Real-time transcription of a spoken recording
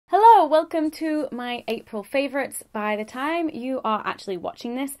welcome to my April favourites. By the time you are actually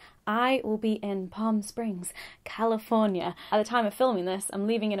watching this, I will be in Palm Springs, California. At the time of filming this, I'm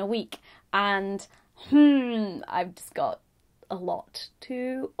leaving in a week, and I've just got a lot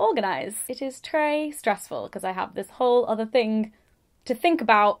to organise. It is très stressful because I have this whole other thing to think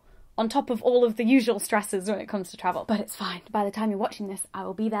about on top of all of the usual stresses when it comes to travel. But it's fine. By the time you're watching this, I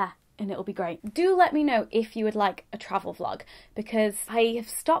will be there. And it'll be great. Do let me know if you would like a travel vlog, because I have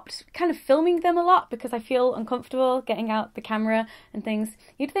stopped kind of filming them a lot because I feel uncomfortable getting out the camera and things.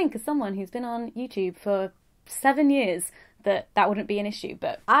 You'd think as someone who's been on YouTube for 7 years that wouldn't be an issue,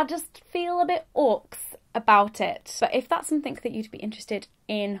 but I just feel a bit orcs about it. But if that's something that you'd be interested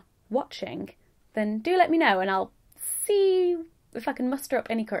in watching, then do let me know and I'll see if I can muster up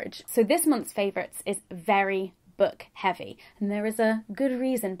any courage. So this month's favourites is very book heavy, and there is a good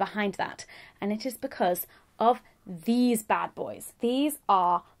reason behind that, and it is because of these bad boys. These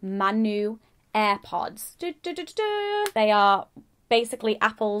are my new AirPods. They are basically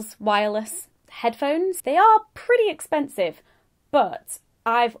Apple's wireless headphones. They are pretty expensive, but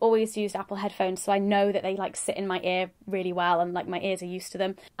I've always used Apple headphones, so I know that they like sit in my ear really well and like my ears are used to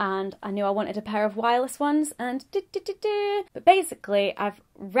them, and I knew I wanted a pair of wireless ones, and but basically I've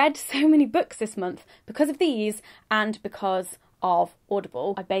read so many books this month because of these and because of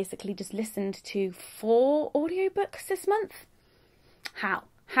Audible. I basically just listened to 4 audiobooks this month. How?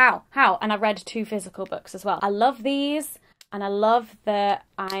 And I read 2 physical books as well. I love these. And I love that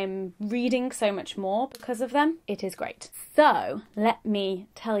I'm reading so much more because of them. It is great. So let me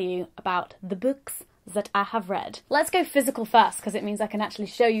tell you about the books that I have read. Let's go physical first because it means I can actually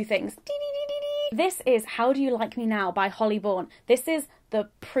show you things. This is How Do You Like Me Now by Holly Bourne. This is the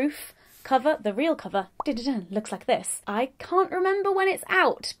proof cover, the real cover. Looks like this. I can't remember when it's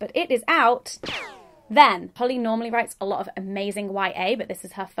out, but it is out then. Holly normally writes a lot of amazing YA, but this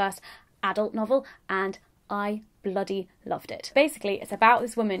is her first adult novel, and I bloody loved it. Basically, it's about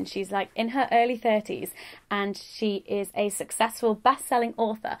this woman. She's like in her early 30s, and she is a successful best-selling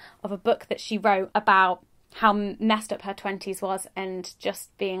author of a book that she wrote about how messed up her 20s was and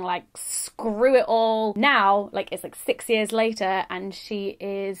just being like, screw it all. Now, like, it's like 6 years later, and she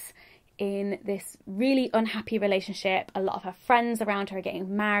is in this really unhappy relationship. A lot of her friends around her are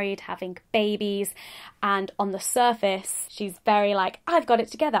getting married, having babies, and on the surface she's very like, I've got it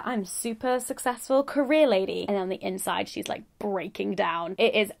together, I'm super successful career lady, and on the inside she's like breaking down.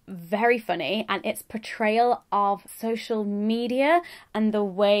 It is very funny, and its portrayal of social media and the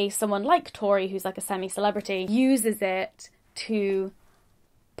way someone like Tori, who's like a semi-celebrity, uses it to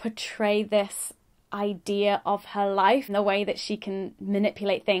portray this idea of her life and the way that she can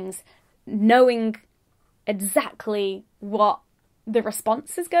manipulate things, knowing exactly what the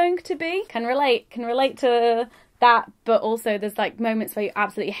response is going to be. Can relate to that, but also there's like moments where you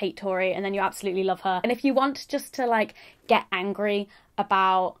absolutely hate Tori and then you absolutely love her. And if you want just to like get angry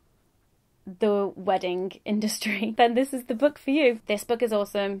about the wedding industry, then this is the book for you. This book is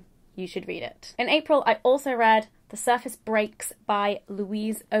awesome. You should read it. In April, I also read The Surface Breaks by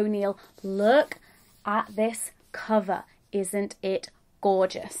Louise O'Neill. Look at this cover. Isn't it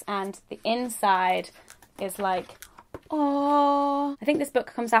gorgeous? And the inside is like, oh. I think this book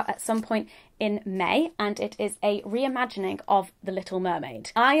comes out at some point in May, and it is a reimagining of The Little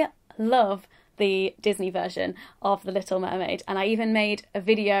Mermaid. I love the Disney version of The Little Mermaid, and I even made a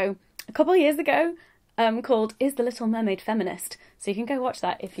video a couple of years ago called Is the Little Mermaid Feminist? So you can go watch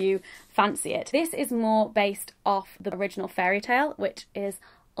that if you fancy it. This is more based off the original fairy tale, which is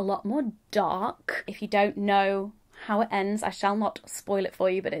a lot more dark. If you don't know how it ends, I shall not spoil it for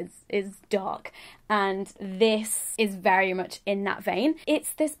you, but it is dark, and this is very much in that vein.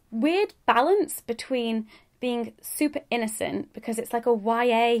 It's this weird balance between being super innocent because it's like a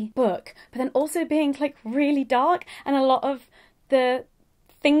YA book, but then also being like really dark, and a lot of the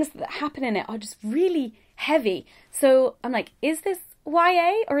things that happen in it are just really heavy. So I'm like, is this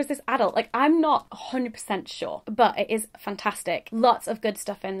YA or is this adult? Like, I'm not 100% sure, but it is fantastic. Lots of good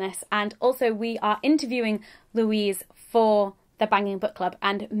stuff in this, and also we are interviewing Louise for the Banging Book Club,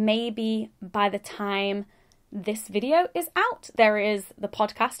 and maybe by the time this video is out, there is the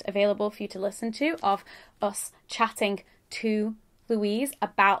podcast available for you to listen to of us chatting to Louise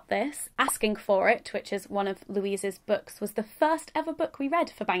about this. Asking for It, which is one of Louise's books, was the first ever book we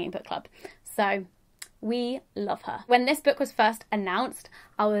read for Banging Book Club, so we love her. When this book was first announced,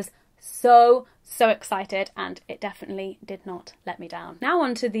 I was so excited, and it definitely did not let me down. Now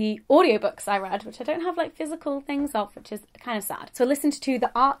on to the audiobooks I read, which I don't have like physical things of, which is kind of sad. So I listened to The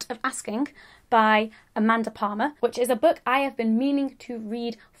Art of Asking by Amanda Palmer, which is a book I have been meaning to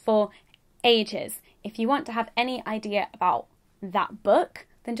read for ages. If you want to have any idea about that book,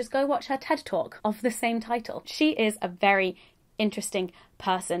 then just go watch her TED Talk of the same title. She is a very interesting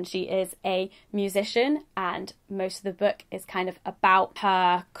person. She is a musician, and most of the book is kind of about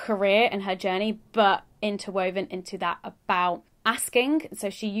her career and her journey, but interwoven into that about asking. So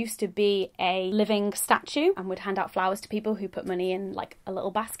she used to be a living statue and would hand out flowers to people who put money in like a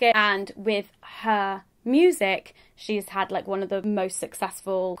little basket. And with her music, she's had like one of the most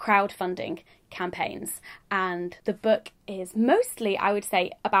successful crowdfunding campaigns. And the book is mostly, I would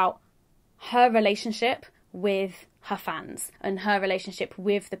say, about her relationship with her fans and her relationship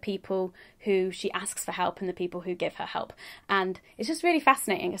with the people who she asks for help and the people who give her help. And it's just really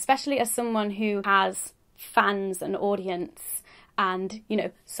fascinating, especially as someone who has fans and audience. And, you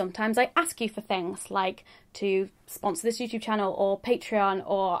know, sometimes I ask you for things like to sponsor this YouTube channel or Patreon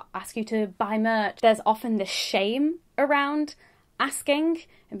or ask you to buy merch. There's often this shame around asking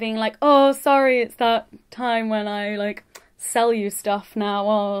and being like, oh, sorry, it's that time when I like sell you stuff now.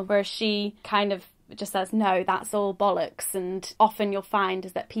 Or whereas she kind of just says, no, that's all bollocks. And often you'll find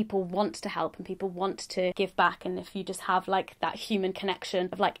is that people want to help and people want to give back. And if you just have like that human connection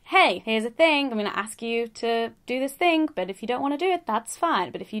of like, hey, here's a thing, I'm going to ask you to do this thing, but if you don't want to do it, that's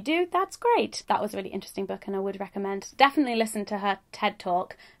fine. But if you do, that's great. That was a really interesting book and I would recommend. Definitely listen to her TED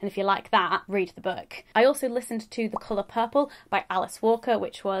Talk. And if you like that, read the book. I also listened to The Colour Purple by Alice Walker,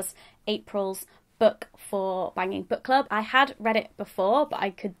 which was April's book for Banging Book Club. I had read it before, but I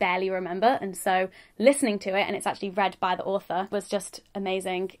could barely remember, and so listening to it, and it's actually read by the author, was just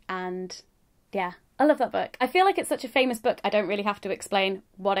amazing. And yeah, I love that book. I feel like it's such a famous book, I don't really have to explain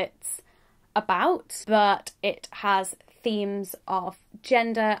what it's about, but it has themes of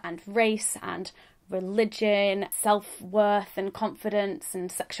gender and race and religion, self-worth and confidence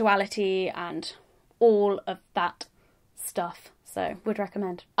and sexuality and all of that stuff. So, would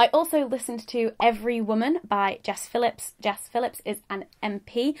recommend. I also listened to Every Woman by Jess Phillips. Jess Phillips is an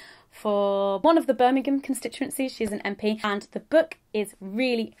MP for one of the Birmingham constituencies. She's an MP, and the book is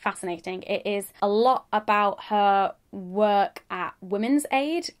really fascinating. It is a lot about her work at Women's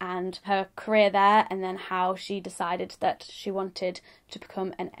Aid and her career there, and then how she decided that she wanted to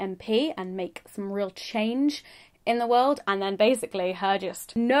become an MP and make some real change in the world. And then basically her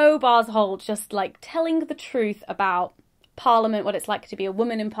just no bars hold, just like telling the truth about Parliament, what it's like to be a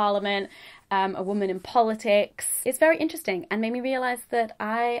woman in Parliament, a woman in politics. It's very interesting and made me realise that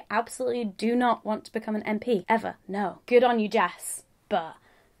I absolutely do not want to become an MP, ever. No. Good on you, Jess, but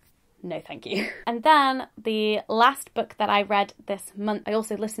no thank you. And then the last book that I read this month I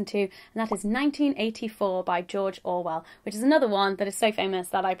also listened to, and that is 1984 by George Orwell, which is another one that is so famous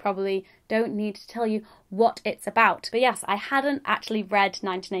that I probably don't need to tell you what it's about. But yes, I hadn't actually read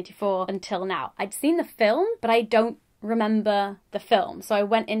 1984 until now. I'd seen the film, but I don't remember the film. So I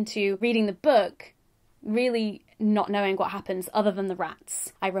went into reading the book really not knowing what happens other than the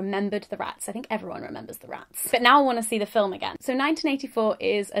rats. I remembered the rats. I think everyone remembers the rats. But now I want to see the film again. So 1984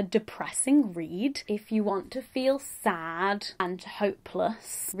 is a depressing read. If you want to feel sad and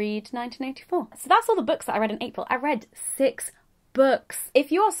hopeless, read 1984. So that's all the books that I read in April. I read 6 books.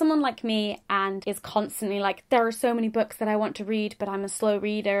 If you are someone like me and is constantly like, there are so many books that I want to read, but I'm a slow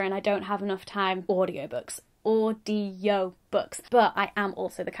reader and I don't have enough time, audiobooks. But I am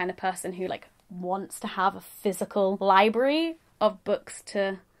also the kind of person who like wants to have a physical library of books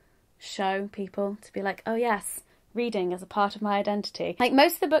to show people, to be like, oh yes, reading is a part of my identity. Like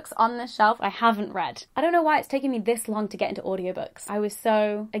most of the books on this shelf I haven't read. I don't know why it's taken me this long to get into audiobooks. I was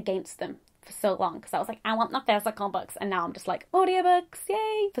so against them for so long because I was like, I want the physical books, and now I'm just like, audiobooks,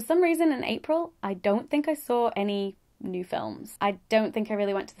 yay! For some reason in April I don't think I saw any new films. I don't think I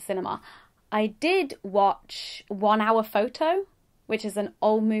really went to the cinema. I did watch 1 Hour Photo, which is an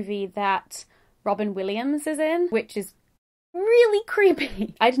old movie that Robin Williams is in, which is really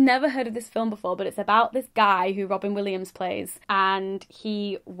creepy. I'd never heard of this film before, but it's about this guy who Robin Williams plays, and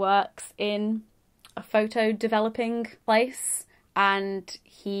he works in a photo developing place, and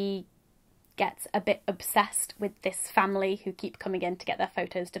he gets a bit obsessed with this family who keep coming in to get their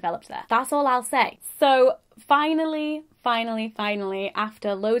photos developed there. That's all I'll say. So finally,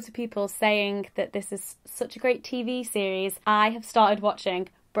 after loads of people saying that this is such a great TV series, I have started watching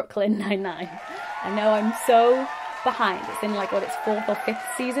Brooklyn Nine-Nine. I know I'm so behind. It's in like, what, its 4th or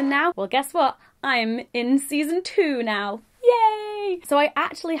 5th season now? Well, guess what? I'm in season 2 now. Yay! So I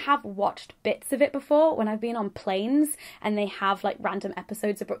actually have watched bits of it before when I've been on planes and they have like random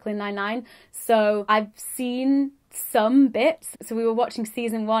episodes of Brooklyn Nine-Nine. So I've seen some bits. So we were watching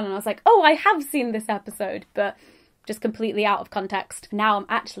season 1 and I was like, oh, I have seen this episode, but just completely out of context. Now I'm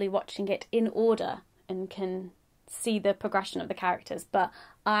actually watching it in order and can see the progression of the characters, but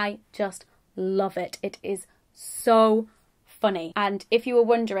I just love it. It is so funny. And if you were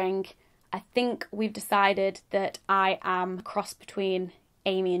wondering, I think we've decided that I am a cross between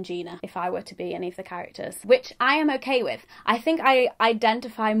Amy and Gina, if I were to be any of the characters, which I am okay with. I think I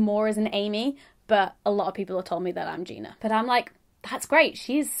identify more as an Amy, but a lot of people have told me that I'm Gina. But I'm like, that's great,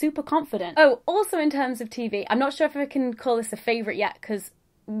 she is super confident. Oh, also in terms of TV, I'm not sure if I can call this a favourite yet, because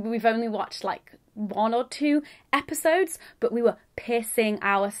we've only watched like 1 or 2 episodes, but we were pissing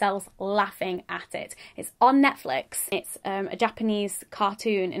ourselves laughing at it. It's on Netflix. It's a Japanese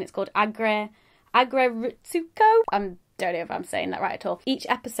cartoon, and it's called Aggretsuko. Don't know if I'm saying that right at all. Each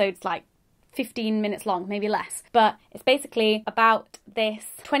episode's like 15 minutes long, maybe less. But it's basically about this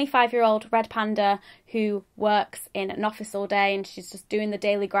 25-year-old red panda who works in an office all day, and she's just doing the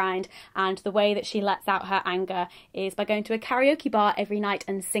daily grind, and the way that she lets out her anger is by going to a karaoke bar every night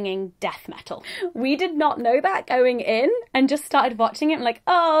and singing death metal. We did not know that going in, and just started watching it and like,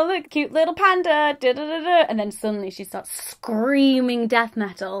 oh look, cute little panda, da da da da, and then suddenly she starts screaming death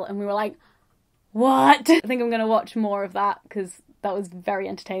metal, and we were like, what? I think I'm gonna watch more of that because that was very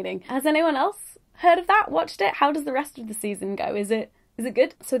entertaining. Has anyone else heard of that? Watched it? How does the rest of the season go? Is it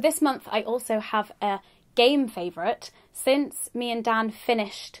good? So this month I also have a game favourite. Since me and Dan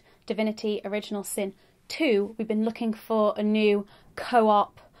finished Divinity Original Sin 2, we've been looking for a new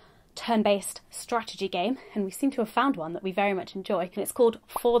co-op turn-based strategy game, and we seem to have found one that we very much enjoy. And it's called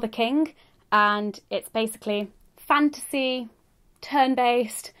For the King, and it's basically fantasy,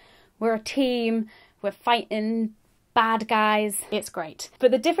 turn-based. We're a team, we're fighting bad guys. It's great.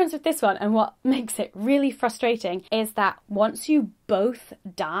 But the difference with this one, and what makes it really frustrating, is that once you both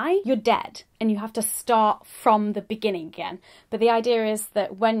die, you're dead and you have to start from the beginning again. But the idea is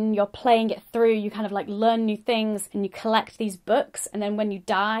that when you're playing it through, you kind of like learn new things and you collect these books, and then when you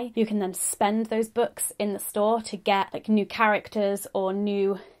die, you can then spend those books in the store to get like new characters or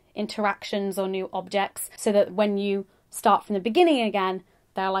new interactions or new objects, so that when you start from the beginning again,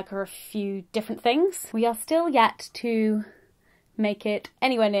 there are a few different things. We are still yet to make it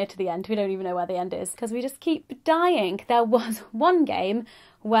anywhere near to the end. We don't even know where the end is because we just keep dying. There was one game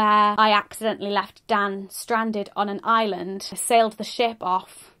where I accidentally left Dan stranded on an island. I sailed the ship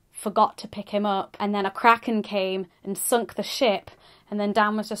off, forgot to pick him up, and then a kraken came and sunk the ship, and then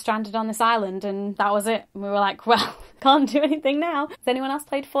Dan was just stranded on this island, and that was it. And we were like, well, can't do anything now. Has anyone else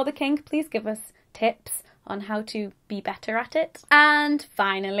played For the King? Please give us tips on how to be better at it. And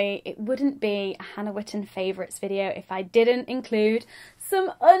finally, it wouldn't be a Hannah Witton favourites video if I didn't include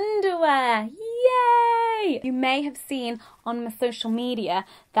some underwear. Yay! You may have seen on my social media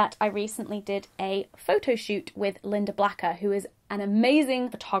that I recently did a photo shoot with Linda Blacker, who is an amazing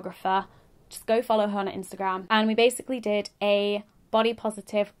photographer. Just go follow her on Instagram. And we basically did a body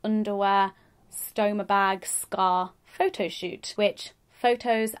positive underwear stoma bag scar photo shoot, which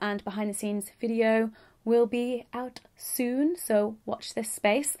photos and behind the scenes video will be out soon, so watch this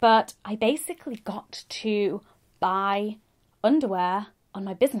space. But I basically got to buy underwear on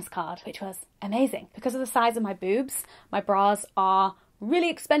my business card, which was amazing. Because of the size of my boobs, my bras are really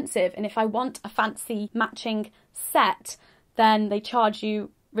expensive, and if I want a fancy matching set, then they charge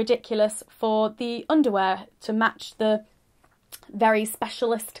you ridiculous for the underwear to match the very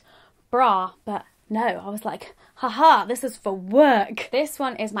specialist bra. But no, I was like, haha, this is for work. This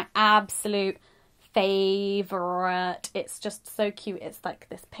one is my absolute favourite. It's just so cute. It's like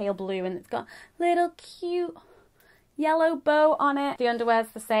this pale blue and it's got little cute yellow bow on it. The underwear's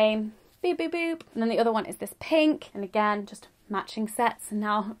the same. Boop, boop, boop. And then the other one is this pink. And again, just matching sets. And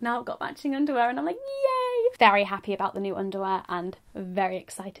now I've got matching underwear and I'm like, yay! Very happy about the new underwear and very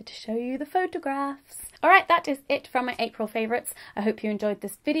excited to show you the photographs. Alright, that is it from my April favourites. I hope you enjoyed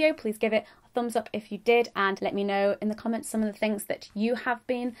this video. Please give it a thumbs up if you did, and let me know in the comments some of the things that you have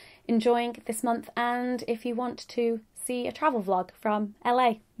been enjoying this month, and if you want to see a travel vlog from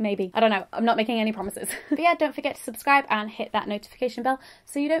LA, maybe. I don't know, I'm not making any promises. But yeah, don't forget to subscribe and hit that notification bell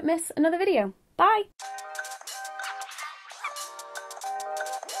so you don't miss another video. Bye!